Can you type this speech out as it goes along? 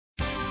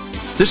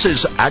This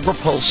is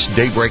AgriPulse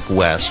Daybreak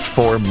West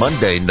for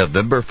Monday,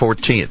 November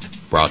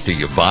 14th, brought to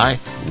you by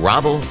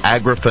Rabo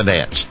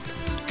AgriFinance.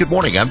 Good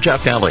morning, I'm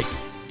Jeff Alley.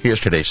 Here's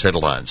today's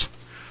headlines.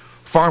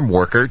 Farm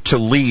worker to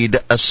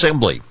lead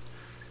assembly.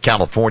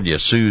 California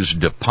sues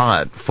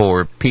DuPont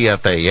for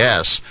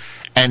PFAS,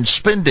 and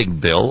spending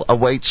bill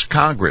awaits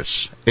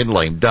Congress in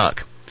lame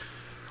duck.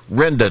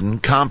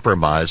 Rendon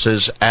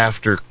compromises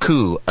after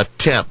coup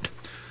attempt.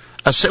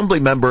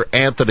 Assemblymember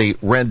Anthony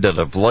Rendon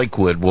of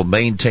Lakewood will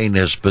maintain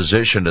his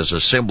position as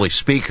Assembly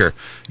Speaker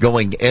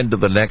going into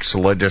the next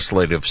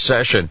legislative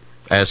session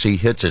as he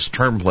hits his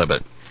term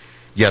limit.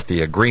 Yet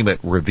the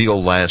agreement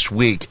revealed last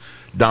week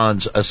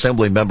dons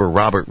Assemblymember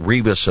Robert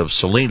Rivas of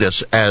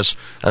Salinas as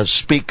a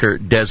Speaker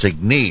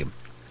designee.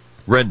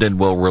 Rendon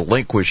will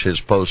relinquish his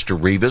post to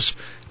Rivas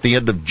at the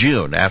end of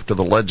June after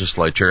the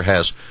legislature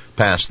has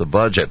passed the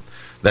budget.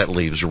 That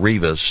leaves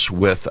Rivas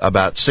with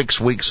about 6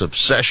 weeks of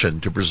session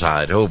to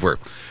preside over.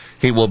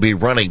 He will be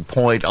running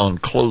point on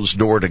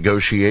closed-door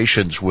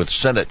negotiations with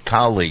Senate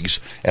colleagues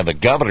and the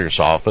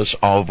governor's office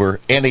over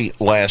any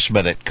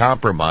last-minute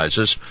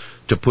compromises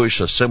to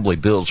push Assembly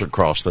bills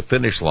across the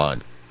finish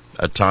line,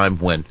 a time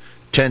when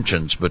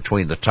tensions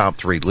between the top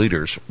three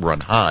leaders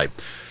run high.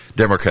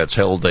 Democrats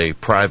held a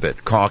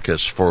private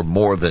caucus for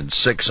more than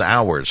 6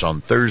 hours on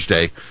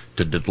Thursday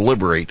to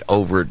deliberate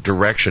over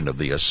direction of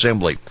the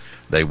Assembly.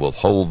 They will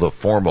hold the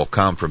formal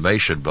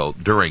confirmation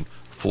vote during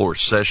floor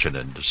session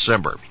in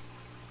December.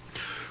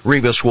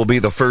 Rivas will be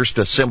the first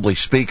Assembly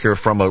Speaker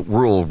from a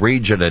rural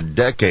region in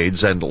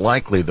decades and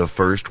likely the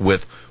first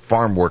with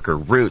farm worker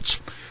roots.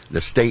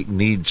 The state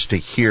needs to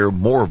hear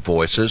more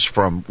voices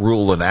from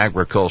rural and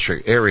agriculture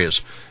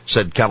areas,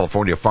 said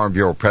California Farm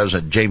Bureau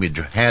President Jamie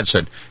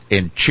Johansson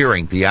in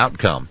cheering the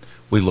outcome.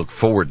 We look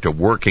forward to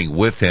working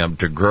with him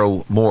to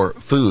grow more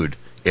food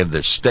in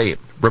this state.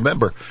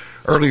 Remember,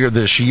 earlier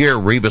this year,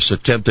 Rivas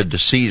attempted to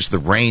seize the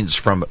reins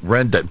from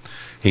Rendon.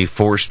 He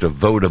forced a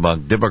vote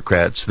among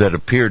Democrats that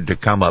appeared to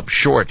come up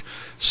short,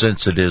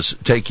 since it is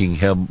taking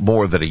him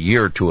more than a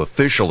year to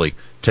officially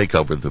take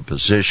over the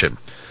position.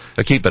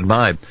 Keep in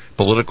mind,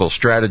 political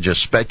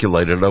strategists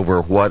speculated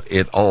over what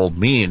it all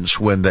means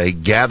when they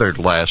gathered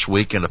last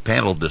week in a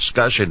panel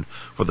discussion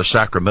for the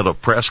Sacramento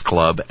Press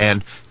Club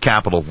and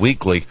Capital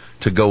Weekly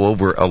to go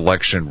over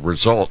election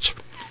results.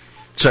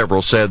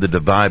 Several said the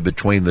divide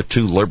between the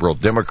two liberal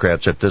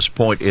Democrats at this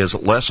point is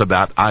less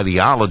about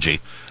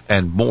ideology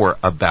and more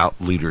about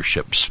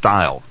leadership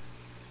style.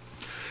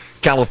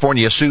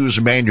 California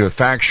sues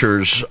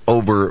manufacturers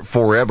over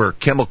Forever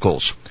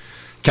Chemicals.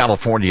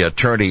 California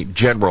Attorney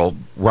General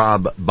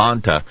Rob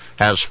Bonta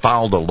has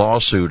filed a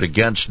lawsuit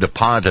against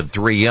DuPont and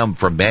 3M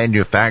for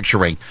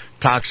manufacturing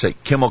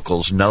toxic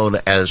chemicals known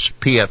as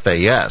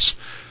PFAS.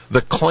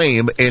 The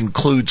claim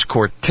includes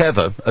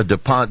Corteva, a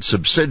DuPont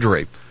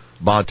subsidiary.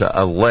 Bonta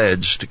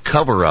alleged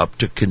cover-up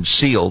to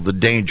conceal the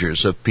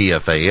dangers of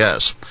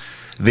PFAS.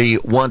 The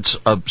once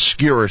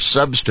obscure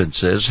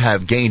substances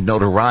have gained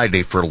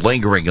notoriety for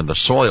lingering in the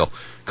soil,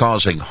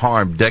 causing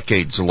harm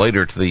decades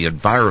later to the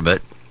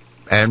environment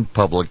and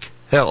public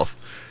health.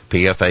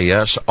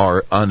 PFAS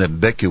are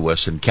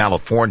unambiguous in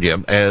California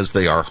as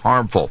they are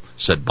harmful,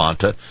 said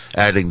Bonta,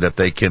 adding that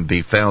they can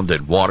be found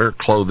in water,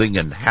 clothing,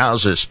 and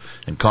houses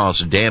and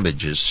cause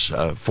damages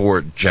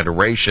for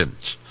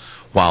generations.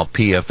 While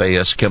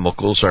PFAS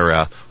chemicals are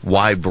a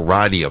wide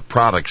variety of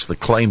products, the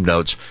claim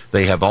notes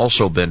they have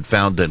also been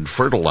found in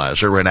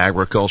fertilizer and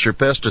agriculture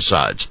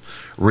pesticides.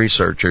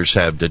 Researchers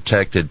have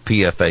detected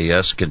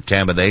PFAS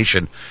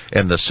contamination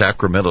in the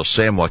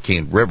Sacramento-San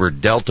Joaquin River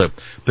Delta,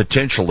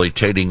 potentially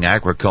tainting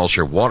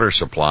agriculture water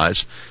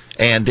supplies,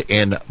 and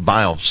in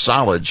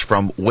biosolids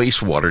from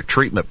wastewater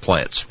treatment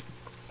plants.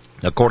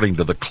 According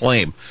to the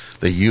claim,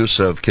 the use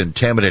of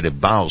contaminated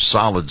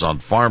biosolids on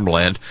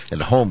farmland and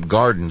home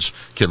gardens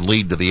can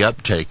lead to the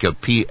uptake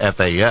of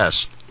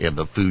PFAS in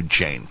the food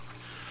chain.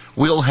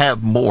 We'll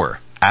have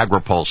more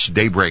AgriPulse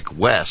Daybreak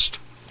West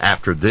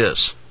after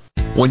this.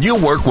 When you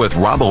work with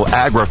Rabo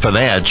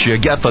AgriFinance, you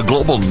get the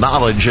global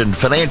knowledge and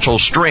financial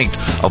strength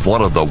of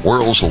one of the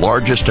world's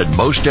largest and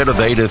most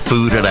innovative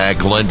food and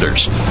ag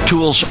lenders.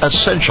 Tools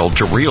essential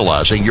to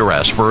realizing your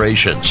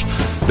aspirations.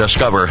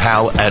 Discover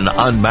how an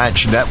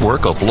unmatched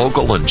network of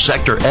local and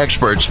sector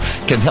experts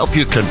can help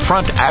you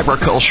confront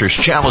agriculture's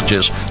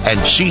challenges and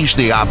seize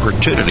the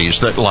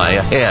opportunities that lie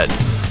ahead.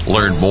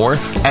 Learn more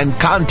and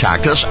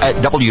contact us at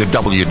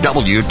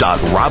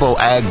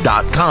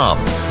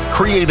www.raboag.com.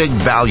 Creating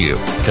value,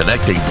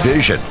 connecting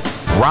vision.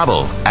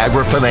 Rabo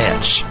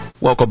AgriFinance.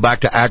 Welcome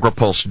back to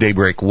AgriPulse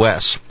Daybreak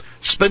West.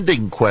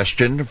 Spending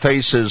question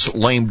faces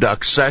lame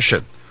duck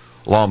session.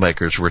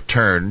 Lawmakers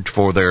returned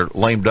for their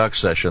lame duck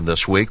session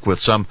this week with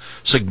some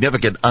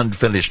significant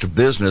unfinished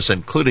business,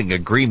 including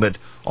agreement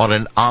on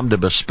an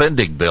omnibus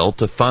spending bill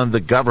to fund the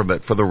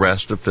government for the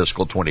rest of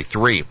fiscal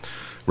 23.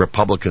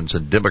 Republicans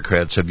and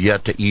Democrats have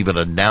yet to even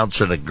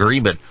announce an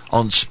agreement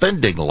on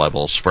spending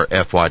levels for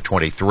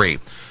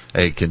FY23.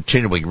 A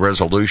continuing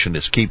resolution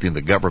is keeping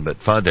the government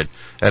funded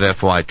at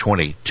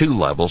FY22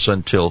 levels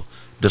until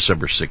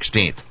December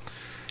 16th.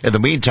 In the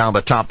meantime,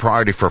 a top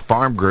priority for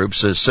farm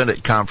groups is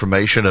Senate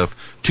confirmation of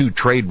two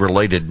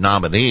trade-related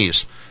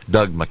nominees.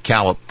 Doug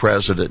McCallop,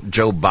 President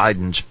Joe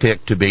Biden's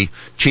pick to be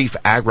Chief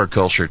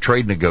Agriculture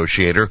Trade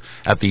Negotiator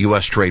at the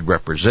U.S. Trade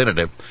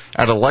Representative,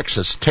 and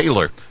Alexis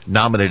Taylor,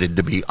 nominated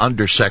to be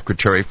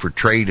Undersecretary for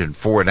Trade and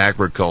Foreign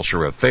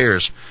Agriculture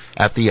Affairs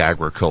at the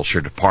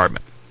Agriculture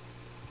Department.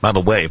 By the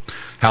way,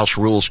 House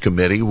Rules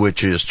Committee,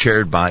 which is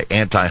chaired by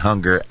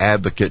anti-hunger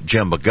advocate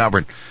Jim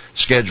McGovern,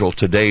 scheduled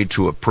today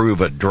to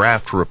approve a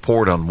draft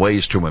report on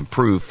ways to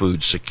improve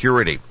food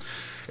security.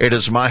 It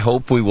is my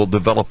hope we will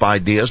develop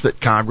ideas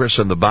that Congress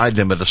and the Biden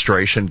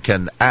administration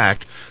can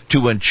act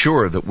to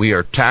ensure that we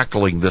are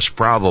tackling this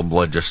problem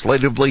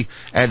legislatively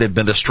and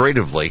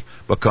administratively,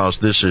 because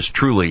this is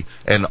truly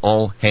an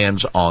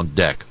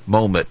all-hands-on-deck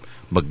moment,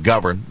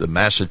 McGovern, the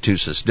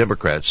Massachusetts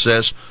Democrat,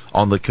 says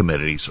on the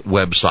committee's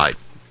website.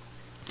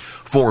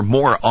 For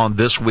more on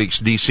this week's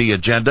D.C.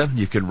 agenda,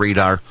 you can read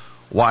our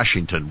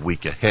Washington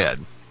Week Ahead.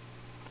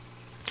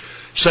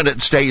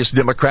 Senate stays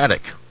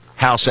Democratic.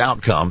 House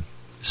outcome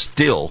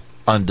still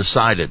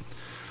undecided.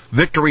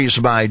 Victories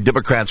by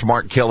Democrats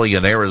Mark Kelly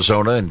in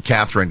Arizona and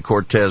Catherine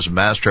Cortez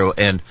Masto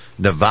in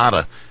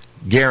Nevada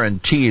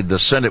guaranteed the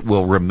Senate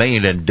will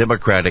remain in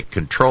Democratic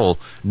control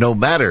no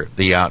matter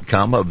the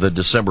outcome of the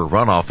December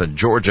runoff in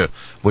Georgia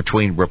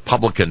between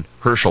Republican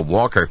Herschel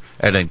Walker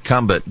and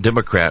incumbent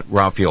Democrat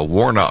Raphael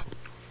Warnock.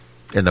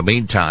 In the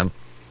meantime,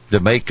 the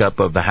makeup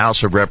of the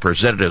House of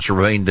Representatives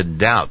remained in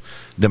doubt.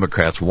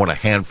 Democrats won a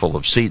handful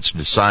of seats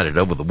decided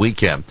over the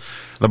weekend.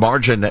 The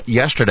margin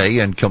yesterday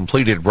in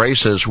completed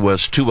races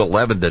was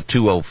 211 to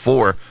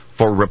 204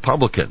 for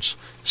Republicans,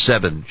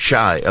 7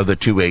 shy of the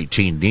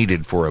 218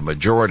 needed for a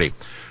majority.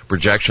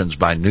 Projections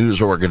by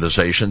news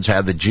organizations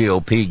had the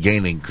GOP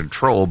gaining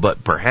control,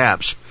 but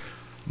perhaps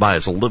by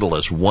as little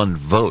as 1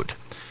 vote.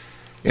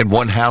 In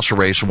one House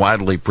race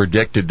widely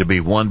predicted to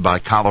be won by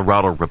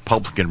Colorado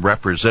Republican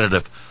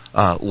Representative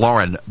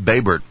Lauren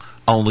Boebert,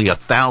 only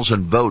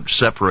 1,000 votes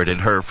separated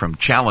her from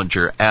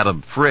challenger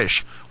Adam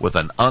Frisch, with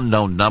an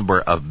unknown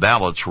number of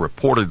ballots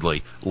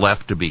reportedly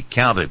left to be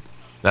counted.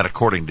 That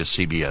according to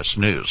CBS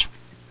News.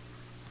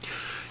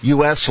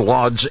 U.S.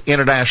 lauds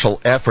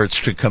international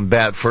efforts to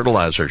combat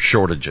fertilizer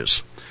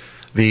shortages.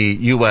 The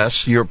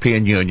U.S.,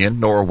 European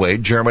Union, Norway,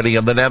 Germany,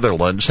 and the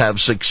Netherlands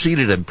have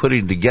succeeded in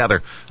putting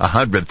together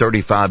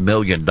 $135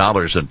 million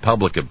in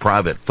public and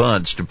private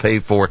funds to pay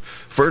for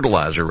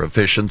fertilizer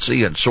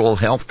efficiency and soil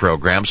health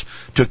programs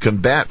to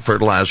combat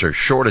fertilizer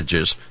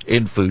shortages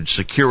in food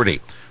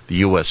security. The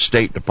U.S.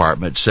 State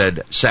Department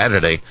said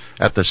Saturday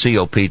at the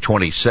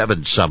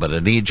COP27 summit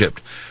in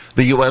Egypt.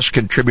 The U.S.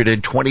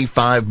 contributed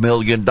 $25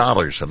 million,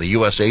 and the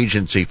U.S.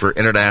 Agency for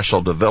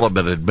International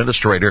Development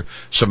Administrator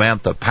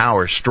Samantha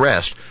Power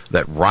stressed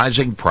that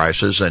rising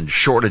prices and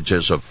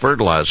shortages of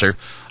fertilizer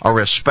are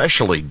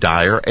especially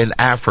dire in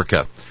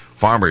Africa.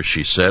 Farmers,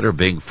 she said, are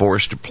being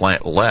forced to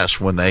plant less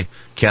when they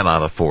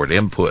cannot afford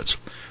inputs.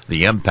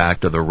 The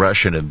impact of the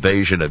Russian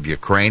invasion of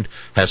Ukraine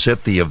has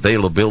hit the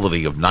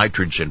availability of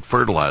nitrogen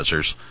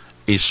fertilizers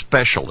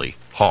especially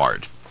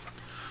hard.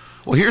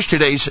 Well, here's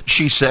today's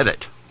She Said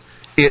It.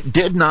 It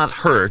did not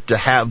hurt to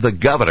have the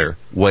governor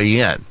weigh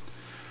in.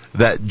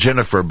 That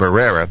Jennifer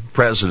Barrera,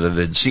 president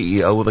and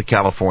CEO of the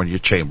California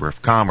Chamber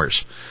of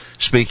Commerce.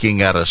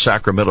 Speaking at a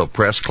Sacramento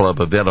Press Club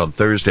event on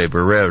Thursday,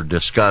 Barrera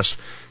discussed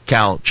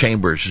Cal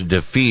Chamber's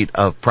defeat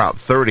of Prop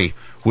 30,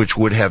 which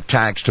would have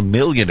taxed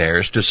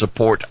millionaires to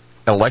support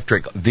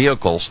electric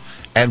vehicles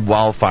and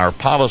wildfire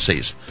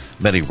policies.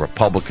 Many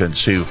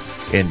Republicans who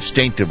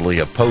instinctively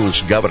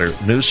opposed Governor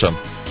Newsom,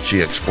 she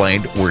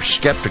explained, were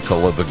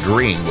skeptical of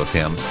agreeing with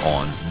him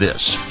on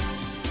this.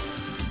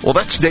 Well,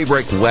 that's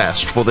Daybreak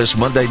West for this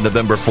Monday,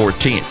 November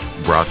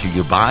 14th, brought to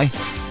you by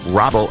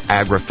Rabo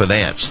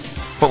Agri-Finance.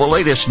 For the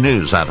latest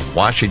news out of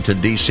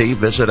Washington, D.C.,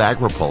 visit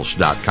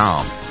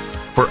agripulse.com.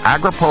 For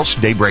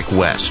AgriPulse Daybreak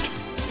West,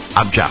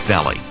 I'm Jeff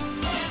Daly.